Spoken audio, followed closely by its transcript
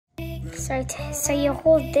So you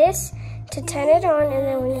hold this to turn it on, and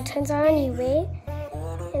then when it turns on, you wait.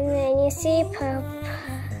 And then you see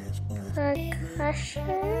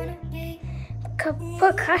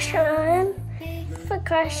percussion,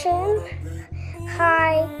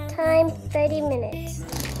 high, time 30 minutes.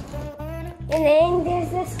 And then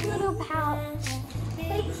there's this little pouch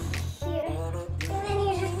right here. And then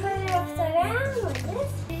you just put it upside down like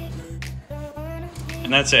this.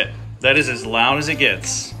 And that's it. That is as loud as it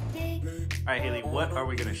gets. All right, Haley, what are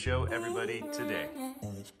we going to show everybody today?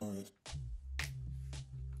 AffloVest.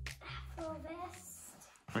 Want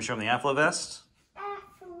to show them the AffloVest?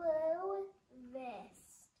 AffloVest.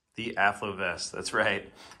 The AffloVest, that's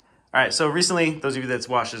right. All right, so recently, those of you that's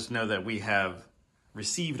watched us know that we have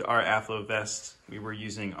received our AffloVest. We were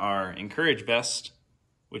using our Encourage vest,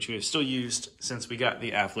 which we have still used since we got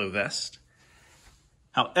the AffloVest.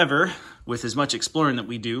 However, with as much exploring that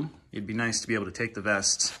we do, it'd be nice to be able to take the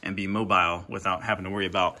vest and be mobile without having to worry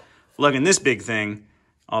about lugging this big thing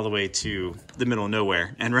all the way to the middle of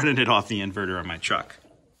nowhere and running it off the inverter on my truck.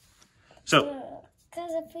 So,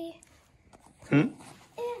 Because if we use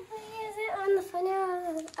it on the front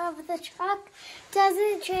of the truck, does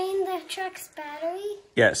it drain the truck's battery?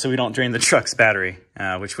 yeah, so we don't drain the truck's battery,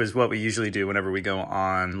 which was what we usually do whenever we go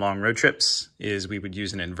on long road trips, is we would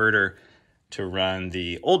use an inverter to run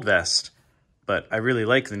the old vest. But I really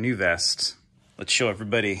like the new vest. Let's show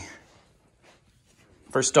everybody,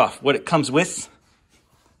 first off, what it comes with.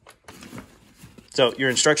 So your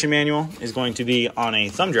instruction manual is going to be on a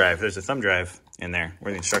thumb drive. There's a thumb drive in there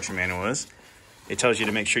where the instruction manual is. It tells you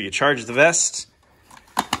to make sure you charge the vest.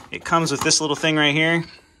 It comes with this little thing right here,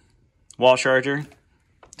 wall charger,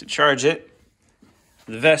 to charge it.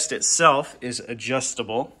 The vest itself is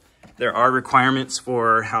adjustable. There are requirements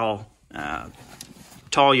for how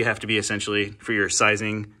tall you have to be, essentially, for your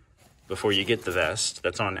sizing before you get the vest.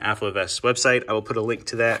 That's on AffloVest's website. I will put a link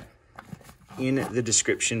to that in the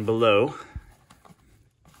description below.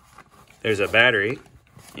 There's a battery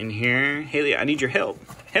in here. Haley, I need your help.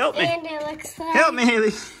 Help me. And it looks like... Help me,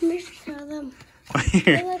 Haley. Let me show them.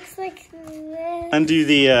 Here. It looks like this. Undo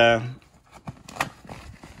the...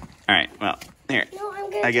 All right, well, here. No,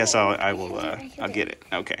 I'm gonna I guess I'll get it.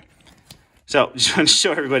 Okay. So, just want to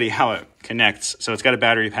show everybody how it connects. So, it's got a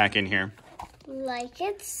battery pack in here. Like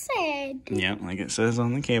it said. Yeah, like it says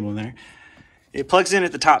on the cable there. It plugs in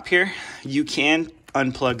at the top here. You can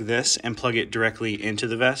unplug this and plug it directly into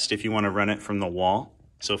the vest if you want to run it from the wall.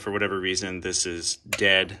 So, for whatever reason, this is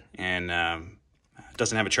dead and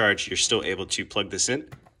doesn't have a charge, you're still able to plug this in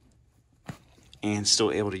and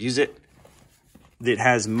still able to use it. It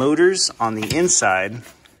has motors on the inside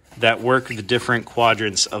that work the different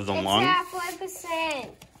quadrants of the lung. It's at 4%.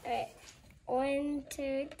 Right. 1,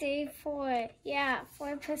 2, 3, 4. Yeah,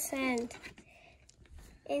 4%.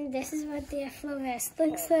 And this is what the AffloVest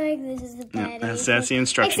looks like. This is the battery. Yeah, that's the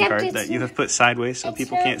instruction card that you have put sideways so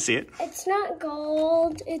people can't see it. It's not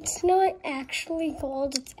gold. It's not actually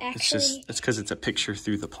gold. It's actually... It's because it's a picture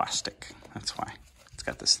through the plastic. That's why. It's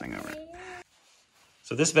got this thing over it.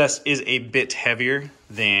 So this vest is a bit heavier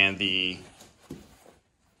than the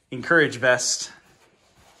Encourage vest.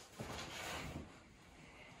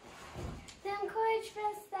 The Encourage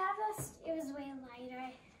vest, that vest, it was way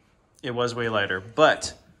lighter. It was way lighter,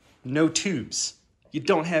 but no tubes. You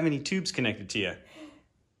don't have any tubes connected to you.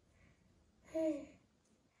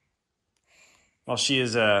 While she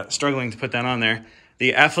is struggling to put that on there,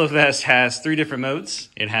 the AffloVest has 3 different modes.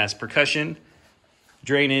 It has percussion,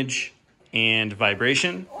 drainage, and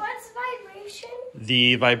vibration. What's vibration?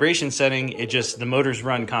 The vibration setting, the motors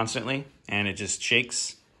run constantly and it just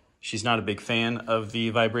shakes. She's not a big fan of the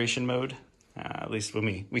vibration mode, at least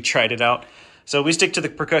when we tried it out. So we stick to the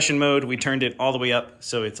percussion mode. We turned it all the way up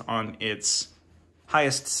so it's on its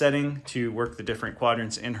highest setting to work the different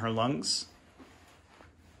quadrants in her lungs.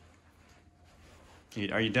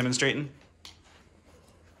 Are you demonstrating?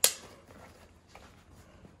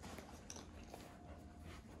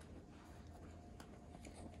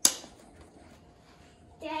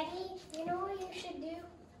 Daddy, you know what you should do?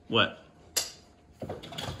 What?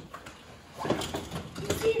 You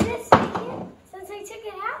see this right here? Since I took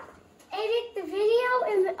it out, edit the video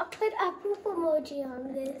and I'll put a poop emoji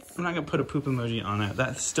on this. I'm not going to put a poop emoji on it.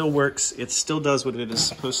 That still works. It still does what it is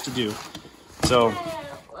supposed to do. So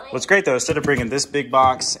what's great though, instead of bringing this big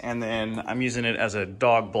box and then I'm using it as a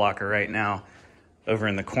dog blocker right now over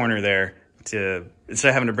in the corner there instead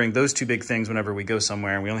of having to bring those 2 big things whenever we go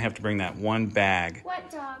somewhere, we only have to bring that 1 bag. What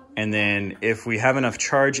dog? And then if we have enough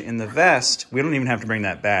charge in the vest, we don't even have to bring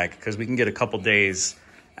that bag because we can get a couple days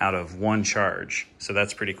out of 1 charge. So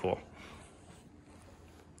that's pretty cool.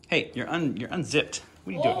 Hey, you're unzipped.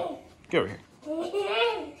 What are you doing? Get over here.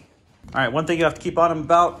 All right, one thing you have to keep on him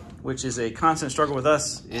about, which is a constant struggle with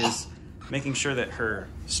us, is making sure that her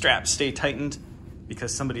straps stay tightened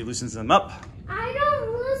because somebody loosens them up. I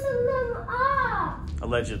don't loosen them up.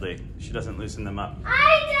 Allegedly, she doesn't loosen them up.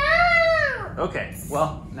 I don't. Okay,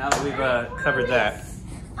 well, now that we've covered that.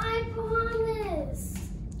 I promise.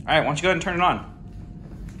 All right, why don't you go ahead and turn it on?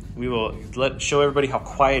 We will show everybody how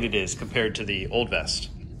quiet it is compared to the old vest.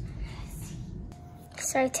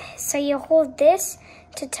 So you hold this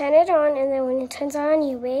to turn it on, and then when it turns on,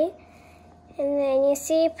 you wait. And then you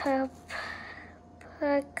see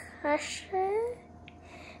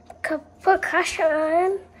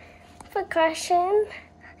percussion,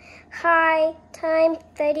 high, time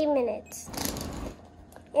 30 minutes.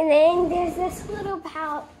 And then there's this little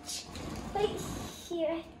pouch right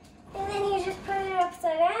here. And then you just put it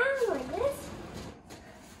upside down like this.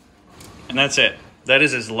 And that's it. That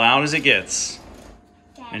is as loud as it gets.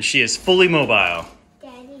 Daddy. And she is fully mobile.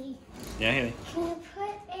 Daddy. Yeah, Haley. Can you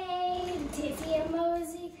put a dizzy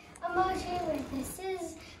emoji where this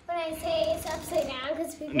is when I say it's upside down,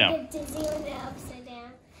 because people get dizzy when they're upside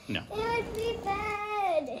down? No. It would be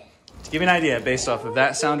bad. To give you an idea, based off of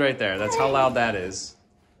that sound right there, that's how loud that is.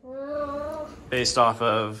 Based off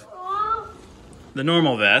of the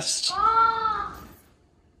normal vest,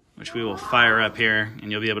 which we will fire up here,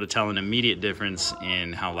 and you'll be able to tell an immediate difference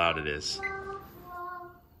in how loud it is.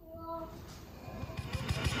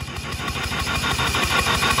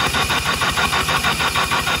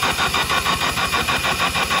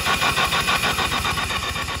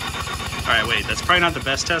 All right, wait, that's probably not the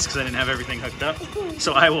best test because I didn't have everything hooked up.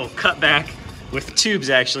 So I will cut back with tubes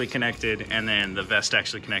actually connected and then the vest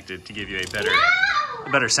actually connected to give you a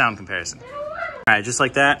better sound comparison. All right, just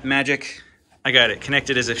like that, magic. I got it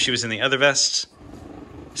connected as if she was in the other vest.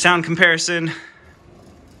 Sound comparison.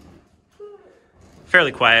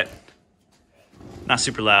 Fairly quiet. Not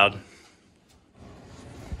super loud.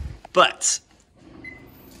 But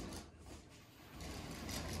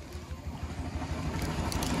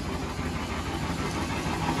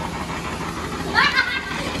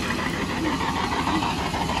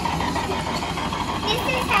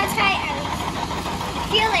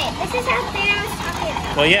This is how thin I was talking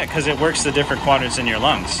about. well, yeah, because it works the different quadrants in your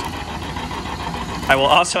lungs. I will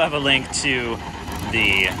also have a link to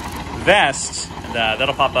the vest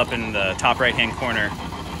that'll pop up in the top right-hand corner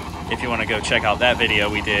if you want to go check out that video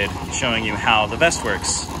we did showing you how the vest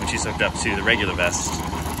works when she's hooked up to the regular vest.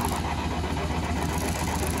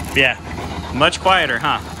 But yeah, much quieter,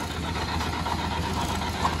 huh?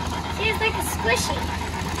 It's like a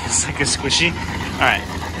squishy. It's like a squishy? All right,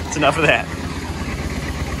 that's enough of that.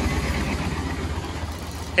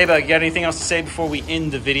 Hey, Bug, you got anything else to say before we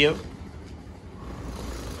end the video?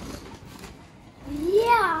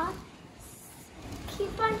 Yeah.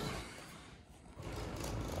 Keep on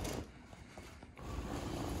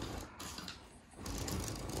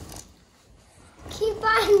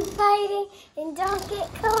fighting and don't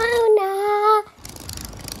get corona.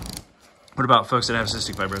 What about folks that have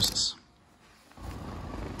cystic fibrosis?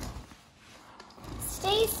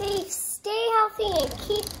 Stay safe, stay healthy, and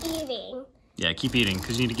keep eating. Yeah, keep eating,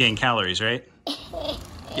 because you need to gain calories, right?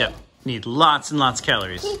 Yep, need lots and lots of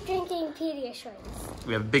calories. Keep drinking Pediasures.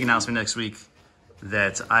 We have a big announcement next week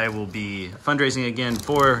that I will be fundraising again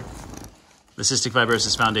for the Cystic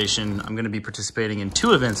Fibrosis Foundation. I'm going to be participating in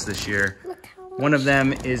 2 events this year. One of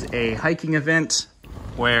them is a hiking event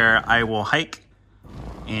where I will hike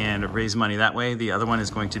and raise money that way. The other one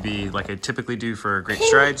is going to be like I typically do for Great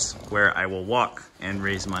Strides, where I will walk and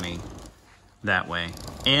raise money that way.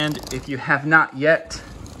 And if you have not yet,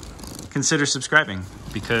 consider subscribing,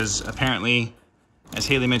 because apparently, as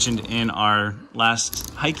Haley mentioned in our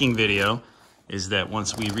last hiking video, is that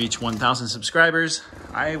once we reach 1,000 subscribers,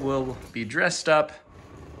 I will be dressed up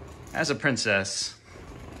as a princess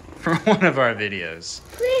for one of our videos.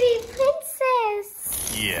 Pretty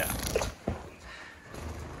princess. Yeah.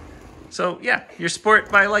 So yeah, your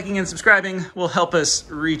support by liking and subscribing will help us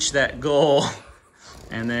reach that goal.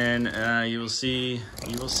 And then you will see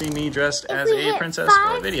me dressed as a princess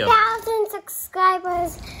for a video. If we hit 5,000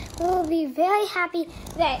 subscribers, we'll be very happy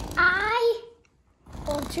that I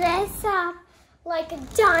will dress up like a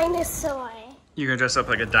dinosaur. You're gonna dress up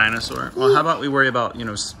like a dinosaur? Well, how about we worry about, you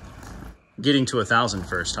know, getting to 1,000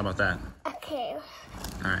 first? How about that? Okay.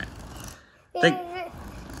 All right.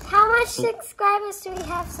 How much subscribers do we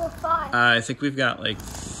have so far? I think we've got like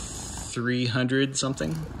 300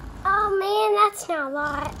 something. Oh man, that's not a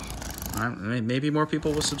lot. Maybe more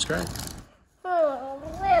people will subscribe. Oh,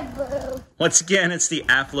 boo. Once again, it's the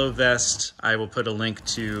AffloVest. I will put a link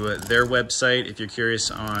to their website if you're curious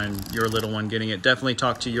on your little one getting it. Definitely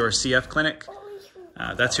talk to your CF clinic.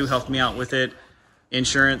 That's who helped me out with it.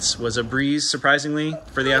 Insurance was a breeze, surprisingly,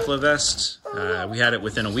 for the AffloVest. We had it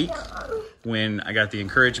within a week. When I got the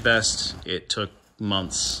Encourage Vest, it took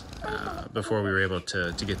months before we were able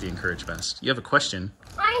to get the Encourage Vest. You have a question?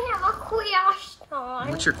 I have a question.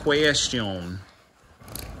 What's your question?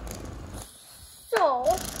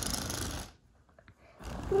 So,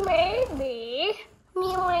 maybe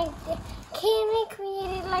can we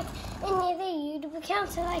create like any other YouTube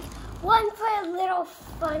accounts? So like one for little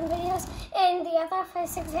fun videos and the other for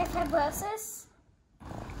cystic fibrosis?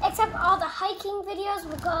 Except all the hiking videos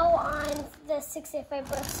will go on the cystic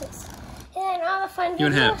fibrosis. And then all the fun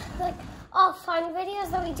videos, like all fun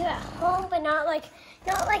videos that we do at home, but not like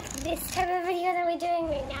this type of video that we're doing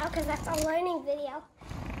right now, because that's a learning video.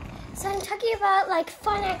 So I'm talking about like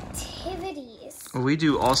fun activities. Well, we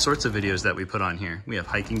do all sorts of videos that we put on here. We have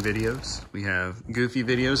hiking videos. We have goofy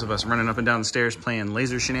videos of us running up and down the stairs playing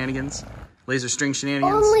laser shenanigans, laser string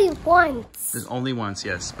shenanigans. Only once. There's only once,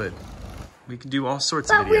 yes, but we can do all sorts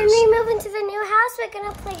of videos. But when we move into the new house, we're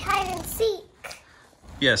gonna play hide and seek.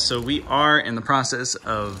 Yes, so we are in the process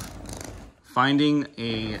of finding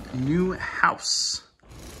a new house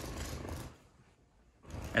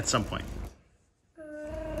at some point.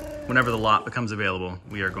 Whenever the lot becomes available,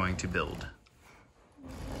 we are going to build.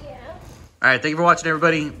 Yeah. All right, thank you for watching,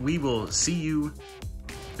 everybody. We will see you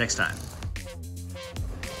next time.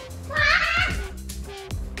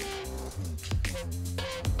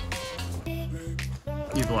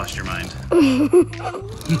 You've lost your mind.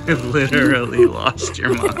 You've literally lost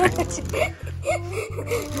your mind.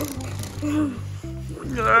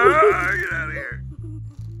 Get out of here.